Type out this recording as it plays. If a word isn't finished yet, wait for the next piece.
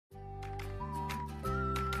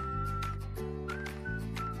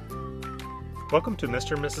Welcome to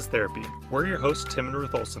Mr. and Mrs. Therapy. We're your hosts, Tim and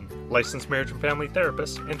Ruth Olson, licensed marriage and family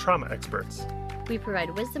therapists and trauma experts. We provide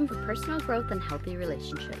wisdom for personal growth and healthy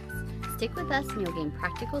relationships. Stick with us and you'll gain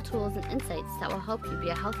practical tools and insights that will help you be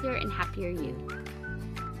a healthier and happier you.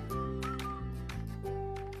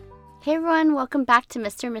 Hey everyone, welcome back to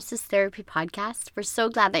Mr. and Mrs. Therapy Podcast. We're so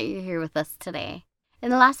glad that you're here with us today. In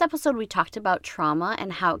the last episode, we talked about trauma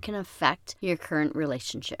and how it can affect your current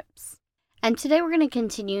relationships. And today we're going to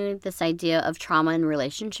continue this idea of trauma in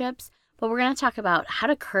relationships, but we're going to talk about how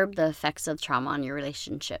to curb the effects of trauma on your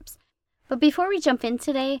relationships. But before we jump in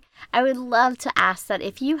today, I would love to ask that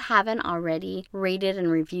if you haven't already rated and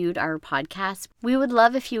reviewed our podcast, we would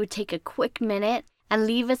love if you would take a quick minute and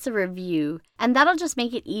leave us a review. And that'll just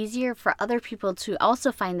make it easier for other people to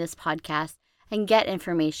also find this podcast and get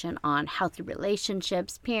information on healthy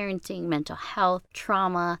relationships, parenting, mental health,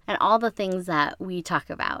 trauma, and all the things that we talk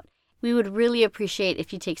about. We would really appreciate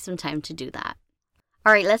if you take some time to do that.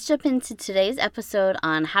 All right, let's jump into today's episode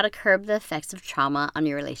on how to curb the effects of trauma on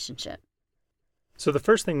your relationship. So the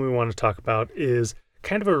first thing we want to talk about is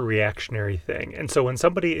kind of a reactionary thing. And so when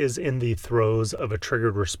somebody is in the throes of a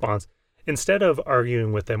triggered response, instead of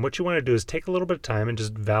arguing with them, what you want to do is take a little bit of time and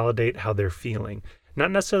just validate how they're feeling. Not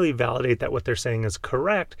necessarily validate that what they're saying is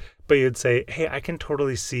correct, but you'd say, hey, I can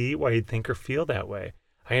totally see why you'd think or feel that way.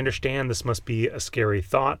 I understand this must be a scary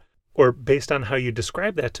thought. Or based on how you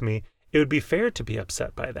describe that to me, it would be fair to be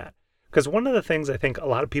upset by that. Because one of the things I think a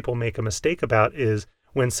lot of people make a mistake about is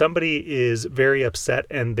when somebody is very upset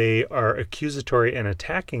and they are accusatory and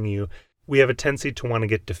attacking you, we have a tendency to want to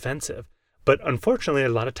get defensive. But unfortunately, a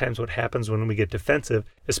lot of times what happens when we get defensive,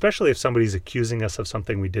 especially if somebody's accusing us of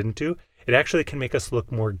something we didn't do, it actually can make us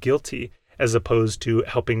look more guilty as opposed to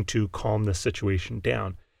helping to calm the situation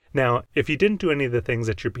down. Now, if you didn't do any of the things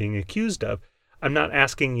that you're being accused of, I'm not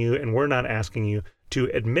asking you, and we're not asking you, to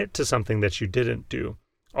admit to something that you didn't do.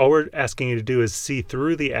 All we're asking you to do is see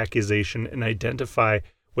through the accusation and identify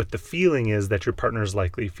what the feeling is that your partner is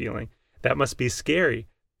likely feeling. That must be scary.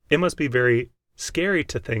 It must be very scary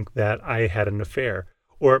to think that I had an affair,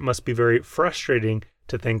 or it must be very frustrating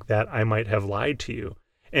to think that I might have lied to you.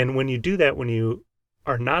 And when you do that, when you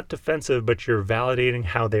are not defensive, but you're validating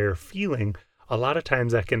how they're feeling, a lot of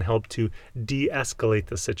times that can help to de-escalate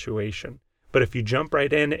the situation. But if you jump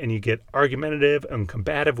right in and you get argumentative and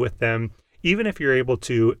combative with them, even if you're able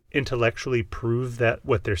to intellectually prove that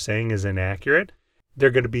what they're saying is inaccurate, they're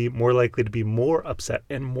going to be more likely to be more upset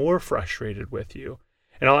and more frustrated with you.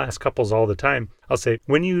 And I'll ask couples all the time, I'll say,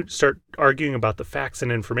 when you start arguing about the facts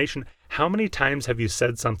and information, how many times have you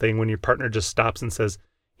said something when your partner just stops and says,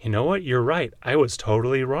 you know what, you're right, I was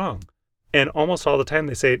totally wrong. And almost all the time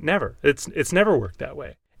they say, never. It's never worked that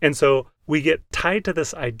way. And so we get tied to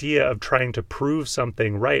this idea of trying to prove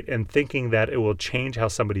something right and thinking that it will change how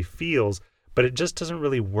somebody feels, but it just doesn't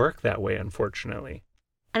really work that way, unfortunately.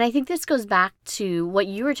 And I think this goes back to what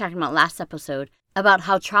you were talking about last episode about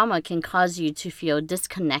how trauma can cause you to feel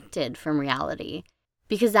disconnected from reality.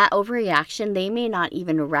 Because that overreaction, they may not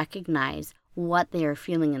even recognize what they are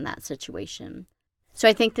feeling in that situation. So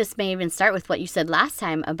I think this may even start with what you said last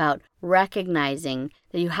time about recognizing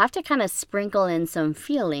that you have to kind of sprinkle in some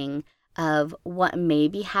feeling of what may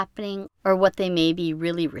be happening or what they may be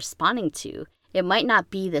really responding to. It might not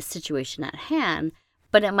be the situation at hand,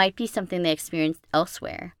 but it might be something they experienced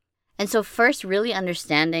elsewhere. And so first, really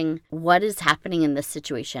understanding what is happening in this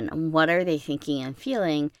situation and what are they thinking and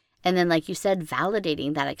feeling. And then, like you said,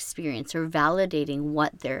 validating that experience or validating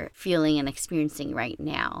what they're feeling and experiencing right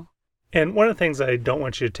now. And one of the things I don't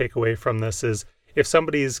want you to take away from this is if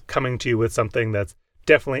somebody's coming to you with something that's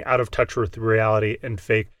definitely out of touch with reality and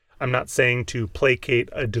fake, I'm not saying to placate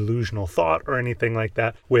a delusional thought or anything like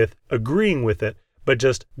that with agreeing with it, but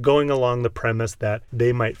just going along the premise that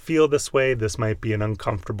they might feel this way, this might be an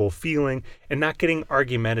uncomfortable feeling, and not getting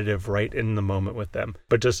argumentative right in the moment with them,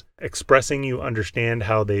 but just expressing you understand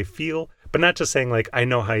how they feel, but not just saying like, I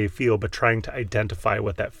know how you feel, but trying to identify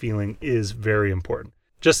what that feeling is very important.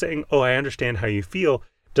 Just saying, oh, I understand how you feel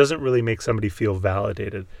doesn't really make somebody feel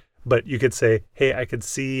validated. But you could say, hey, I could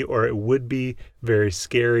see, or it would be very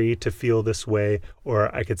scary to feel this way,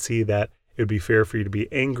 or I could see that it would be fair for you to be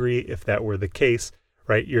angry if that were the case,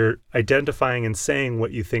 right? You're identifying and saying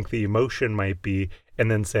what you think the emotion might be,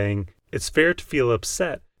 and then saying, it's fair to feel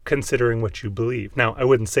upset considering what you believe. Now, I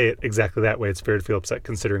wouldn't say it exactly that way. It's fair to feel upset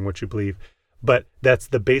considering what you believe. But that's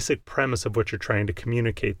the basic premise of what you're trying to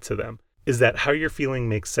communicate to them. Is that how you're feeling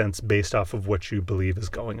makes sense based off of what you believe is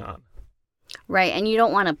going on. Right. And you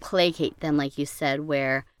don't want to placate them, like you said,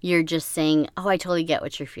 where you're just saying, oh, I totally get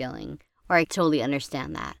what you're feeling, or I totally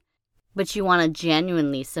understand that. But you want to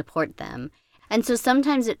genuinely support them And so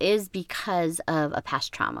sometimes it is because of a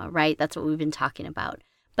past trauma, right? That's what we've been talking about.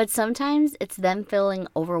 But sometimes it's them feeling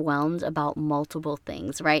overwhelmed about multiple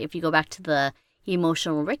things, right? If you go back to the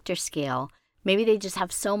emotional Richter scale, maybe they just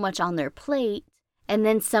have so much on their plate, and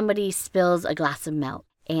then somebody spills a glass of milk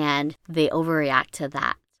and they overreact to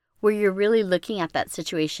that. Where you're really looking at that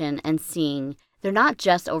situation and seeing they're not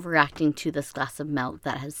just overreacting to this glass of milk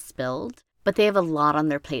that has spilled, but they have a lot on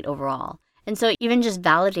their plate overall. And so even just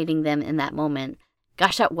validating them in that moment,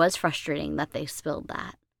 gosh, that was frustrating that they spilled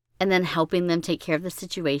that. And then helping them take care of the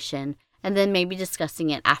situation, and then maybe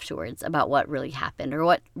discussing it afterwards about what really happened or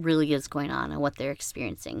what really is going on and what they're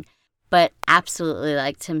experiencing. But absolutely,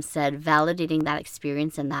 like Tim said, validating that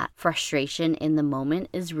experience and that frustration in the moment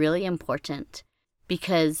is really important,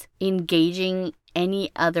 because engaging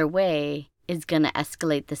any other way is going to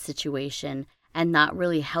escalate the situation and not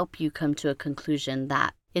really help you come to a conclusion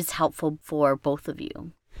that is helpful for both of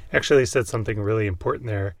you. Actually said something really important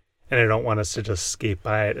there, and I don't want us to just skate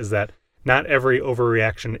by it, is that not every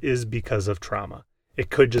overreaction is because of trauma. It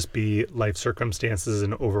could just be life circumstances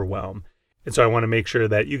and overwhelm. And so I want to make sure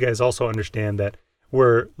that you guys also understand that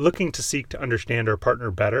we're looking to seek to understand our partner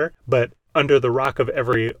better, but under the rock of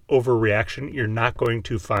every overreaction, you're not going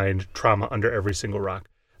to find trauma under every single rock.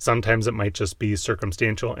 Sometimes it might just be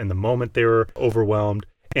circumstantial in the moment they were overwhelmed,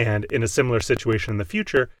 and in a similar situation in the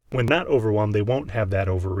future, when not overwhelmed, they won't have that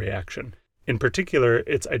overreaction. In particular,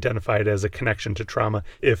 it's identified as a connection to trauma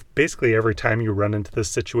if basically every time you run into this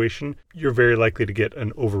situation, you're very likely to get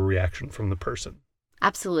an overreaction from the person.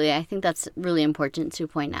 Absolutely. I think that's really important to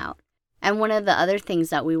point out. And one of the other things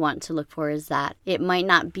that we want to look for is that it might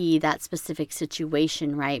not be that specific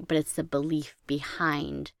situation, right? But it's the belief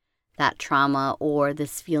behind that trauma or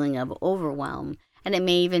this feeling of overwhelm. And it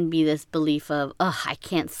may even be this belief of, I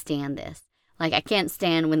can't stand this. Like, I can't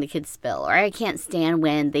stand when the kids spill, or I can't stand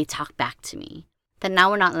when they talk back to me. Then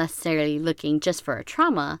now we're not necessarily looking just for a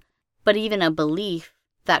trauma, but even a belief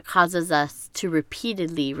that causes us to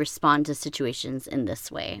repeatedly respond to situations in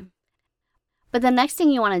this way. But the next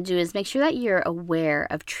thing you want to do is make sure that you're aware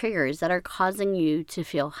of triggers that are causing you to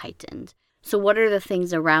feel heightened. So what are the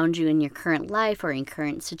things around you in your current life or in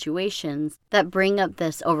current situations that bring up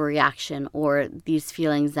this overreaction or these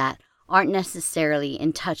feelings that aren't necessarily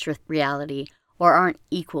in touch with reality or aren't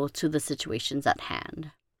equal to the situations at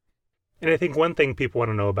hand? And I think one thing people want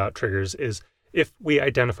to know about triggers is, if we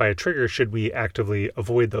identify a trigger, should we actively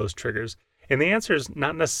avoid those triggers? And the answer is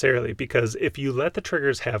not necessarily, because if you let the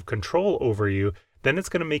triggers have control over you, then it's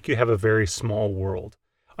going to make you have a very small world.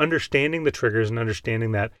 Understanding the triggers and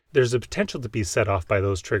understanding that there's a potential to be set off by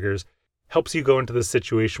those triggers helps you go into the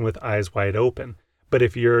situation with eyes wide open. But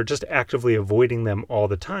if you're just actively avoiding them all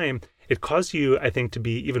the time, it causes you, I think, to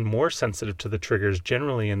be even more sensitive to the triggers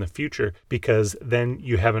generally in the future, because then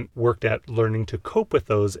you haven't worked at learning to cope with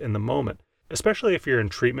those in the moment. Especially if you're in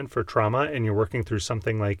treatment for trauma and you're working through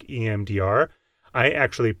something like EMDR, I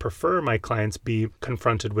actually prefer my clients be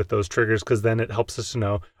confronted with those triggers, because then it helps us to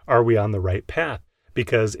know, are we on the right path?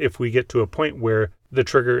 Because if we get to a point where the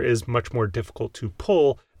trigger is much more difficult to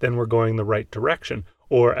pull, then we're going the right direction.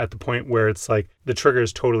 Or at the point where it's like the trigger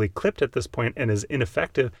is totally clipped at this point and is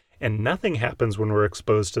ineffective and nothing happens when we're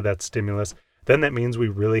exposed to that stimulus, then that means we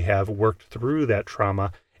really have worked through that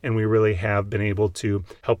trauma and we really have been able to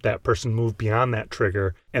help that person move beyond that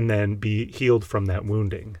trigger and then be healed from that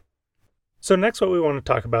wounding. So next, what we want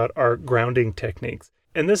to talk about are grounding techniques.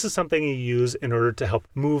 And this is something you use in order to help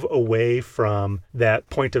move away from that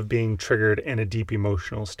point of being triggered in a deep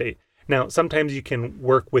emotional state. Now, sometimes you can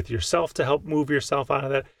work with yourself to help move yourself out of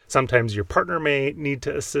that. Sometimes your partner may need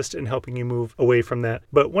to assist in helping you move away from that.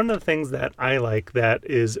 But one of the things that I like that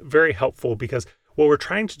is very helpful, because what we're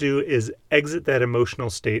trying to do is exit that emotional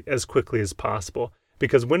state as quickly as possible.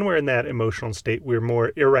 Because when we're in that emotional state, we're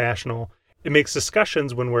more irrational. It makes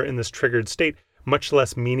discussions when we're in this triggered state much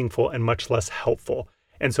less meaningful and much less helpful.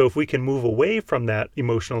 And so if we can move away from that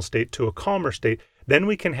emotional state to a calmer state, then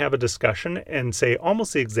we can have a discussion and say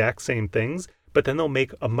almost the exact same things, but then they'll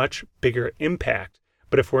make a much bigger impact.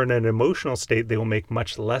 But if we're in an emotional state, they will make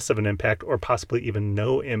much less of an impact, or possibly even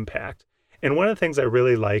no impact. And one of the things I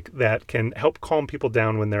really like that can help calm people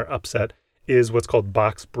down when they're upset is what's called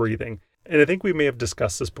box breathing. And I think we may have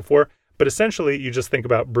discussed this before, but essentially you just think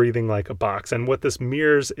about breathing like a box. And what this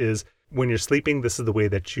mirrors is, when you're sleeping, this is the way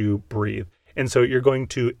that you breathe. And so you're going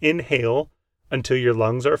to inhale until your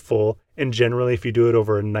lungs are full. And generally, if you do it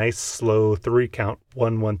over a nice slow 3 count,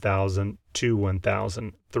 1, 1,000, 2,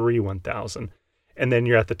 1,000, 3, 1,000, and then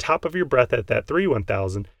you're at the top of your breath at that 3,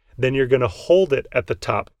 1,000, then you're going to hold it at the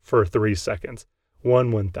top for 3 seconds.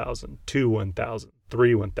 1, 1,000, 2, 1,000,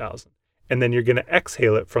 3, 1,000. And then you're going to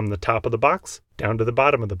exhale it from the top of the box down to the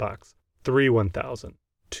bottom of the box. 3 1,000,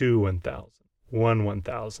 2 1,000, 1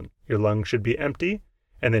 1,000. Your lungs should be empty.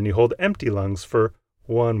 And then you hold empty lungs for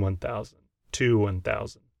 1 1,000, 2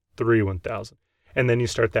 1,000, 3 1,000. And then you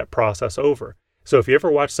start that process over. So if you ever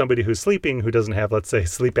watch somebody who's sleeping who doesn't have, let's say,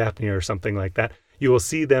 sleep apnea or something like that, you will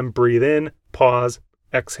see them breathe in, pause,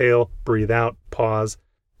 exhale, breathe out, pause,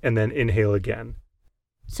 and then inhale again.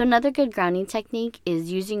 So another good grounding technique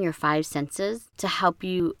is using your 5 senses to help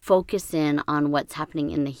you focus in on what's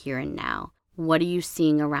happening in the here and now. What are you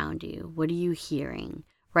seeing around you? What are you hearing?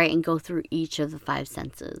 Right? And go through each of the 5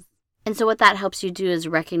 senses. And so what that helps you do is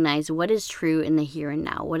recognize what is true in the here and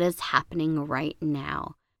now. What is happening right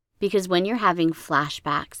now? Because when you're having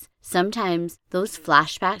flashbacks, sometimes those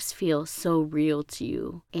flashbacks feel so real to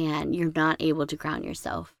you and you're not able to ground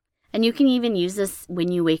yourself. And you can even use this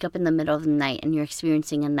when you wake up in the middle of the night and you're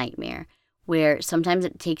experiencing a nightmare, where sometimes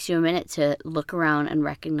it takes you a minute to look around and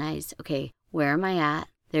recognize, okay, where am I at?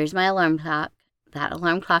 There's my alarm clock. That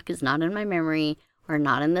alarm clock is not in my memory or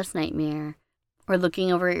not in this nightmare. Or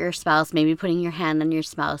looking over at your spouse, maybe putting your hand on your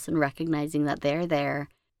spouse and recognizing that they're there.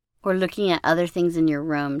 Or looking at other things in your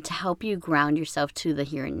room to help you ground yourself to the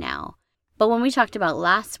here and now. But when we talked about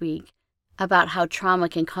last week, about how trauma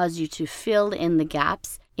can cause you to fill in the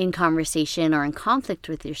gaps in conversation or in conflict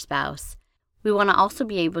with your spouse, we want to also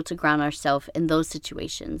be able to ground ourselves in those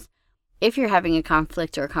situations. If you're having a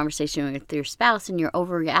conflict or a conversation with your spouse and you're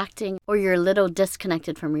overreacting or you're a little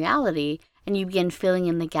disconnected from reality and you begin filling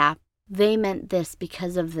in the gap, they meant this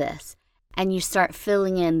because of this, and you start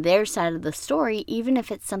filling in their side of the story, even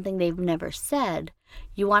if it's something they've never said,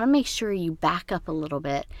 you want to make sure you back up a little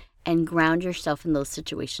bit and ground yourself in those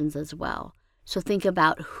situations as well. So think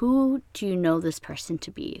about, who do you know this person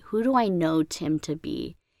to be? Who do I know Tim to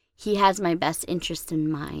be? He has my best interest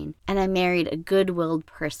in mind, and I married a good-willed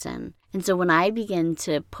person. And so when I begin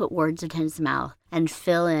to put words in his mouth and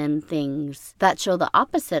fill in things that show the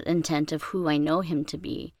opposite intent of who I know him to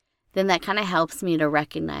be, then that kind of helps me to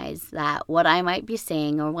recognize that what I might be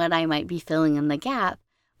saying or what I might be filling in the gap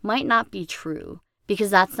might not be true,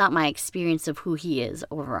 because that's not my experience of who he is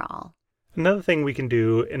overall. Another thing we can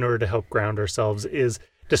do in order to help ground ourselves is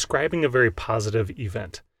describing a very positive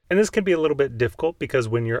event. And this can be a little bit difficult because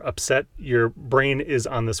when you're upset, your brain is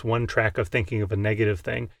on this one track of thinking of a negative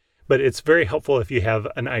thing. But it's very helpful if you have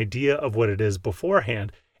an idea of what it is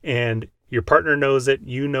beforehand and your partner knows it,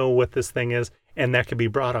 you know what this thing is, and that can be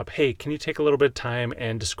brought up. Hey, can you take a little bit of time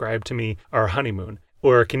and describe to me our honeymoon?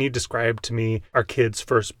 Or can you describe to me our kid's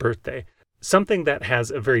first birthday? Something that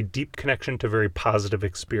has a very deep connection to very positive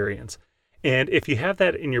experience. And if you have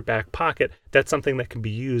that in your back pocket, that's something that can be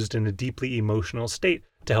used in a deeply emotional state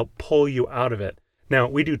to help pull you out of it. Now,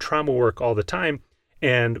 we do trauma work all the time,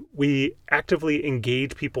 and we actively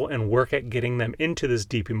engage people and work at getting them into this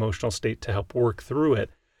deep emotional state to help work through it.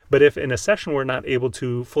 But if in a session we're not able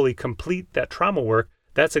to fully complete that trauma work,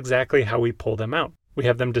 that's exactly how we pull them out. We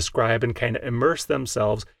have them describe and kind of immerse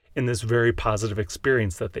themselves in this very positive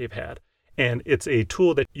experience that they've had. And it's a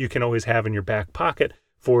tool that you can always have in your back pocket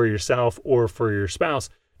for yourself or for your spouse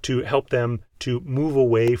to help them to move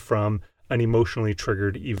away from an emotionally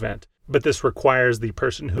triggered event. But this requires the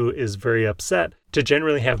person who is very upset to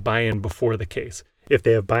generally have buy-in before the case. If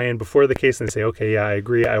they have buy-in before the case and they say, okay, yeah, I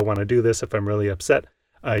agree, I want to do this if I'm really upset,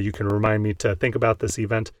 you can remind me to think about this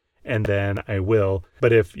event, and then I will.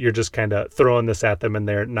 But if you're just kind of throwing this at them and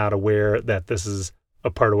they're not aware that this is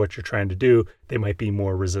a part of what you're trying to do, they might be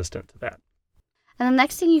more resistant to that. And the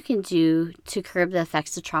next thing you can do to curb the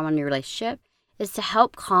effects of trauma in your relationship is to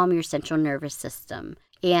help calm your central nervous system.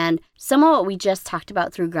 And some of what we just talked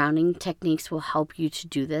about through grounding techniques will help you to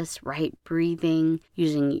do this, right? Breathing,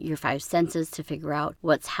 using your 5 senses to figure out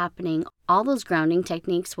what's happening. All those grounding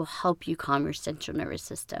techniques will help you calm your central nervous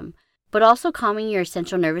system. But also calming your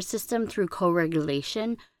central nervous system through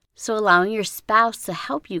co-regulation, so allowing your spouse to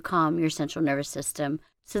help you calm your central nervous system.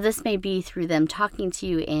 So this may be through them talking to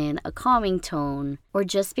you in a calming tone or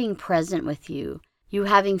just being present with you. You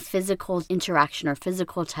having physical interaction or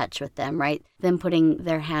physical touch with them, right? Them putting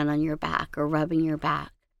their hand on your back or rubbing your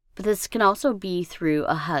back. But this can also be through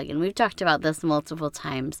a hug. And we've talked about this multiple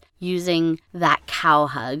times, using that cow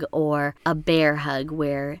hug or a bear hug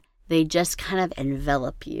where they just kind of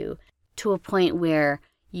envelop you to a point where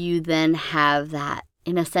you then have that,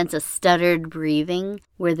 in a sense, a stuttered breathing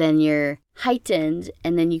where then you're heightened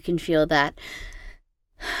and then you can feel that.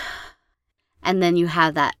 And then you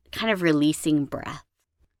have that kind of releasing breath.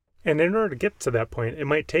 And in order to get to that point, it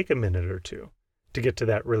might take a minute or two to get to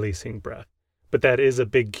that releasing breath. But that is a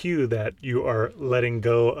big cue that you are letting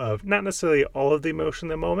go of not necessarily all of the emotion in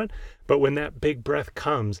the moment, but when that big breath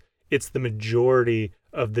comes, it's the majority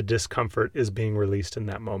of the discomfort is being released in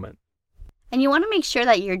that moment. And you want to make sure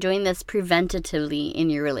that you're doing this preventatively in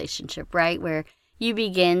your relationship, right? Where you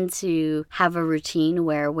begin to have a routine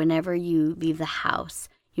where whenever you leave the house,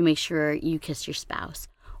 you make sure you kiss your spouse.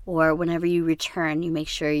 Or whenever you return, you make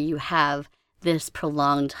sure you have this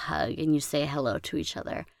prolonged hug and you say hello to each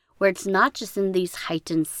other. Where it's not just in these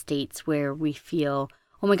heightened states where we feel,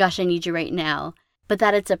 oh my gosh, I need you right now. But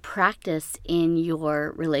that it's a practice in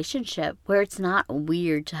your relationship where it's not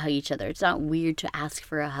weird to hug each other. It's not weird to ask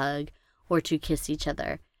for a hug or to kiss each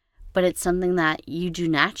other. But it's something that you do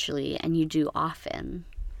naturally and you do often.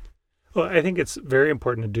 Well, I think it's very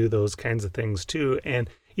important to do those kinds of things too. And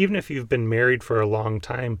even if you've been married for a long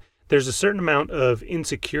time, there's a certain amount of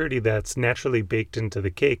insecurity that's naturally baked into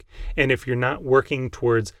the cake. And if you're not working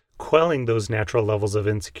towards quelling those natural levels of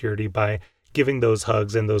insecurity by giving those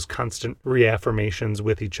hugs and those constant reaffirmations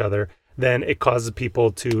with each other, then it causes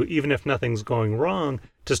people to, even if nothing's going wrong,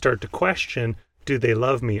 to start to question, do they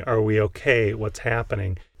love me? Are we okay? What's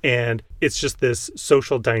happening? And it's just this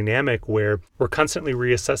social dynamic where we're constantly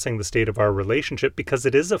reassessing the state of our relationship because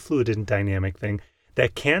it is a fluid and dynamic thing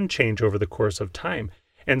that can change over the course of time.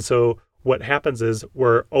 And so what happens is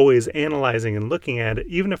we're always analyzing and looking at it,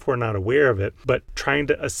 even if we're not aware of it, but trying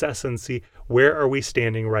to assess and see where are we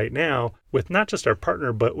standing right now with not just our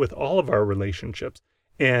partner, but with all of our relationships.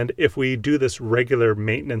 And if we do this regular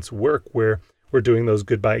maintenance work where we're doing those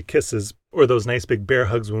goodbye kisses or those nice big bear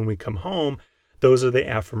hugs when we come home, those are the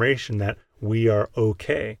affirmation that we are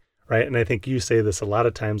okay, right? And I think you say this a lot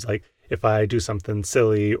of times, like if I do something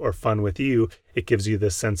silly or fun with you, it gives you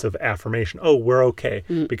this sense of affirmation. Oh, we're okay.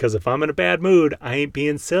 Because if I'm in a bad mood, I ain't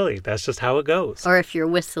being silly. That's just how it goes. Or if you're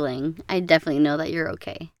whistling, I definitely know that you're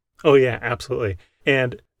okay. Oh, yeah, absolutely.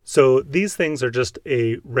 And so these things are just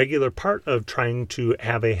a regular part of trying to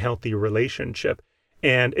have a healthy relationship.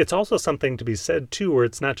 And it's also something to be said, too, where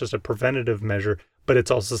it's not just a preventative measure, but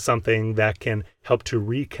it's also something that can help to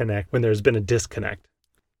reconnect when there's been a disconnect.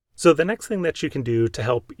 So the next thing that you can do to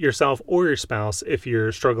help yourself or your spouse if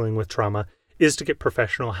you're struggling with trauma is to get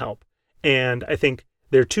professional help. And I think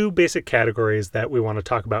there are two basic categories that we want to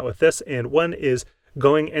talk about with this. And one is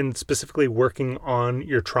going and specifically working on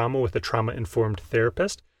your trauma with a trauma-informed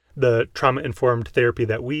therapist. The trauma-informed therapy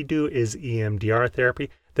that we do is EMDR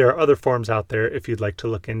therapy. There are other forms out there if you'd like to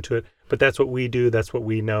look into it, but that's what we do, that's what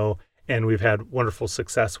we know, and we've had wonderful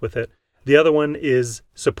success with it. The other one is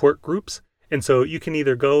support groups. And so you can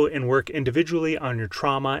either go and work individually on your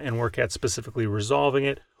trauma and work at specifically resolving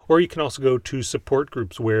it, or you can also go to support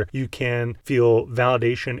groups where you can feel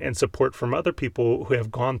validation and support from other people who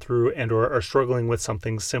have gone through and or are struggling with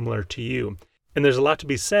something similar to you. And there's a lot to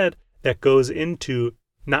be said that goes into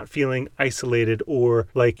not feeling isolated or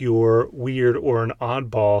like you're weird or an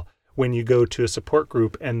oddball when you go to a support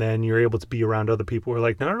group and then you're able to be around other people who are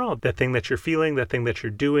like, no, that thing that you're feeling, that thing that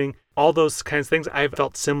you're doing, all those kinds of things, I've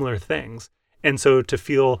felt similar things. And so to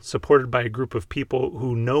feel supported by a group of people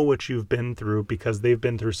who know what you've been through because they've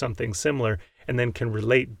been through something similar and then can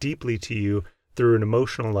relate deeply to you through an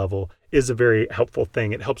emotional level is a very helpful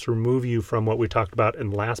thing. It helps remove you from what we talked about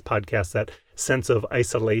in the last podcast, that sense of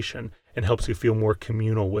isolation, and helps you feel more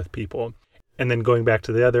communal with people. And then going back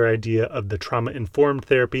to the other idea of the trauma-informed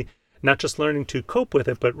therapy, not just learning to cope with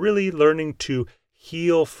it, but really learning to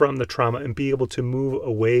heal from the trauma and be able to move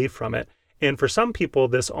away from it. And for some people,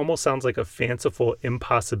 this almost sounds like a fanciful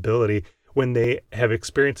impossibility when they have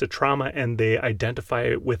experienced a trauma and they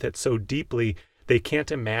identify with it so deeply, they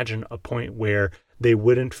can't imagine a point where they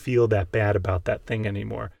wouldn't feel that bad about that thing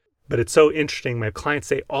anymore. But it's so interesting. My clients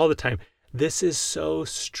say all the time, this is so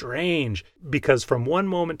strange, because from one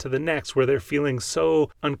moment to the next where they're feeling so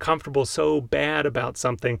uncomfortable, so bad about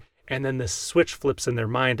something, and then the switch flips in their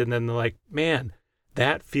mind and then they're like, man,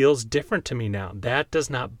 that feels different to me now. That does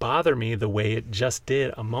not bother me the way it just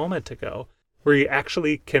did a moment ago. Where you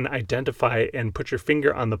actually can identify and put your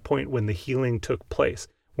finger on the point when the healing took place.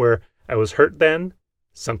 Where I was hurt then,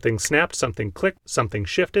 something snapped, something clicked, something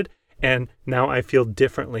shifted, and now I feel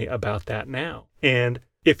differently about that now. And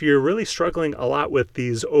if you're really struggling a lot with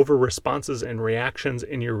these over responses and reactions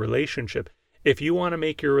in your relationship, if you want to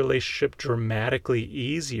make your relationship dramatically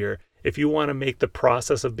easier, if you want to make the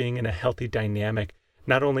process of being in a healthy dynamic,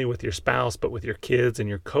 not only with your spouse, but with your kids and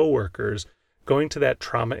your coworkers, going to that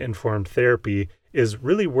trauma-informed therapy is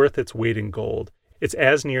really worth its weight in gold. It's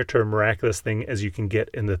as near to a miraculous thing as you can get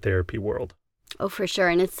in the therapy world. Oh, for sure.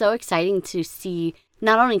 And it's so exciting to see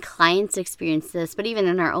not only clients experience this, but even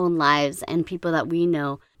in our own lives and people that we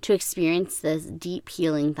know to experience this deep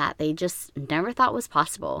healing that they just never thought was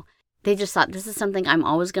possible. They just thought, this is something I'm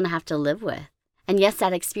always going to have to live with. And yes,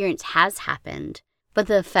 that experience has happened, but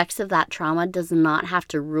the effects of that trauma does not have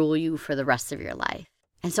to rule you for the rest of your life.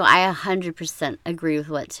 And so I 100% agree with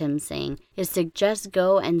what Tim's saying, is to just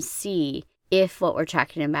go and see if what we're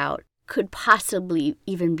talking about could possibly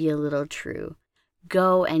even be a little true.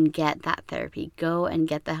 Go and get that therapy. Go and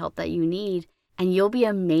get the help that you need, and you'll be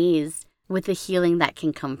amazed with the healing that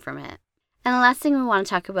can come from it. And the last thing we want to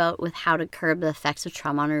talk about with how to curb the effects of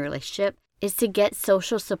trauma on a relationship is to get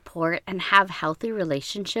social support and have healthy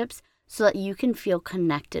relationships so that you can feel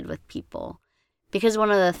connected with people. Because one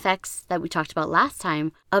of the effects that we talked about last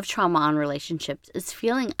time of trauma on relationships is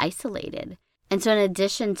feeling isolated. And so in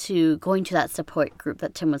addition to going to that support group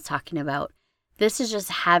that Tim was talking about, this is just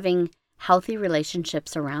having healthy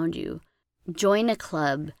relationships around you. Join a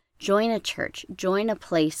club, join a church, join a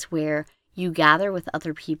place where you gather with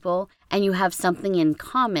other people and you have something in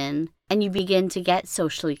common and you begin to get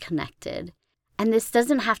socially connected. And this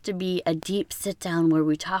doesn't have to be a deep sit down where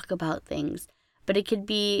we talk about things, but it could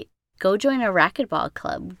be go join a racquetball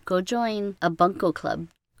club, go join a bunco club,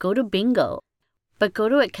 go to bingo, but go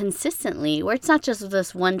to it consistently where it's not just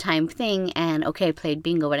this one-time thing and, okay, played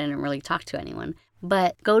bingo, but I didn't really talk to anyone.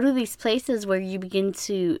 But go to these places where you begin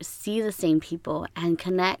to see the same people and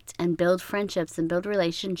connect and build friendships and build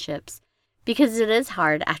relationships. Because it is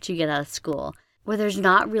hard after you get out of school, where there's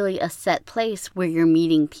not really a set place where you're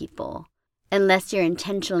meeting people, unless you're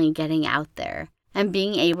intentionally getting out there and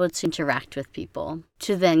being able to interact with people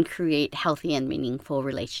to then create healthy and meaningful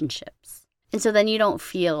relationships. And so then you don't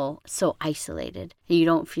feel so isolated and you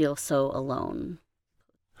don't feel so alone.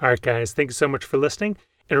 All right, guys, thank you so much for listening.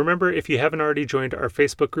 And remember, if you haven't already joined our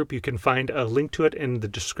Facebook group, you can find a link to it in the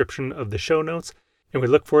description of the show notes. And we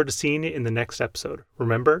look forward to seeing you in the next episode.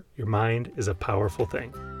 Remember, your mind is a powerful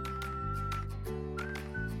thing.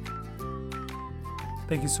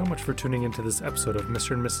 Thank you so much for tuning into this episode of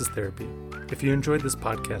Mr. and Mrs. Therapy. If you enjoyed this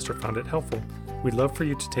podcast or found it helpful, we'd love for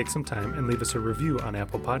you to take some time and leave us a review on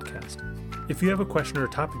Apple Podcast. If you have a question or a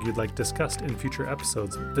topic you'd like discussed in future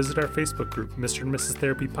episodes, visit our Facebook group, Mr. and Mrs.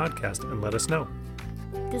 Therapy Podcast, and let us know.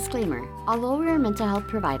 Disclaimer: although we are mental health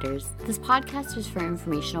providers, this podcast is for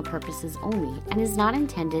informational purposes only and is not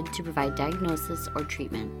intended to provide diagnosis or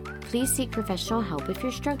treatment. Please seek professional help if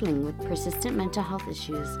you're struggling with persistent mental health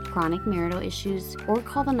issues, chronic marital issues, or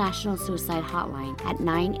call the National Suicide Hotline at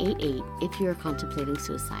 988 if you are contemplating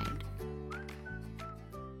suicide.